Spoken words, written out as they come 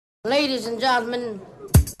Ladies and gentlemen,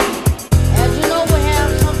 as you know, we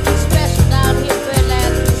have something special down here for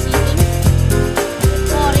last this evening.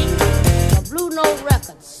 Recording for Blue Note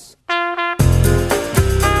Records.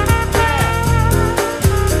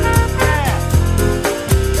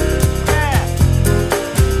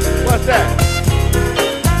 What's that?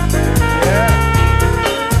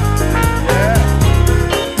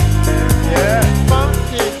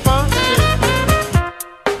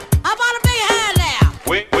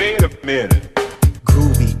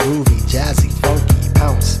 Groovy, jazzy, funky,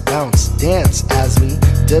 bounce, dance as we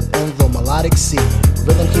dip in the melodic sea.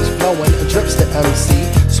 Rhythm keeps flowing and drips to MC.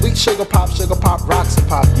 Sweet sugar pop, rocks and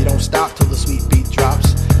pop. You don't stop till the sweet beat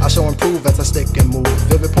drops. I shall improve as I stick and move.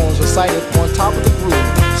 Vivid poems recited on top of the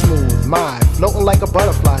groove. Smooth mind, floating like a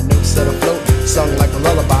butterfly. Notes set afloat, sung like a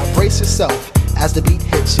lullaby. Brace yourself as the beat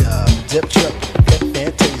hits ya. Dip, trip, hip,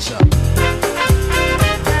 fantasia.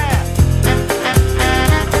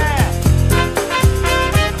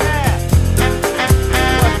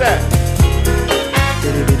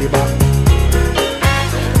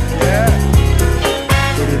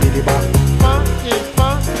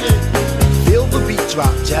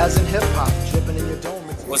 Jazz and hip hop dripping in your dome.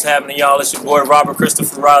 What's happening, y'all? It's your boy Robert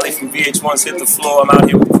Christopher Riley from VH1's Hit the Floor. I'm out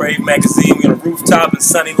here with Krave Magazine. We're on a rooftop in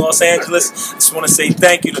sunny Los Angeles. I just want to say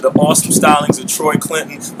thank you to the awesome stylings of Troy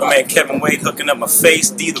Clinton, my man Kevin Wade hooking up my face,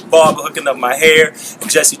 D the barber hooking up my hair, and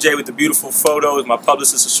Jesse J with the beautiful photos, my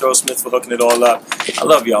publicist Cheryl Smith for hooking it all up. I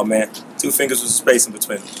love y'all, man. 2 fingers with space in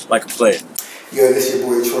between, like a player. Yo, this your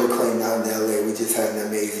boy Troy Clinton out in LA. We just had an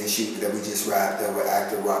amazing shoot that we just wrapped up with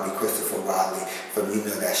actor Robbie Christopher Riley from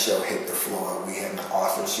that show Hit the Floor. We had an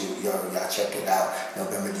awesome shoot. Yo, y'all check it out.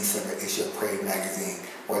 November, December, it's your Krave Magazine.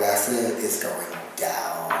 What I said is going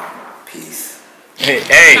down. Peace. Hey,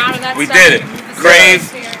 we did it. Krave,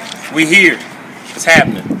 we here. It's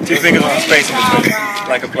happening. 2 fingers on space in between,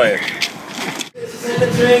 like a player. Bitches and the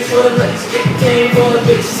drinks for the drinks. Came for the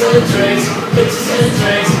bitches and the drinks. Bitches and the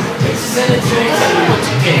drinks. Bitches and the drinks. Tell me what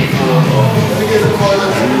you came for.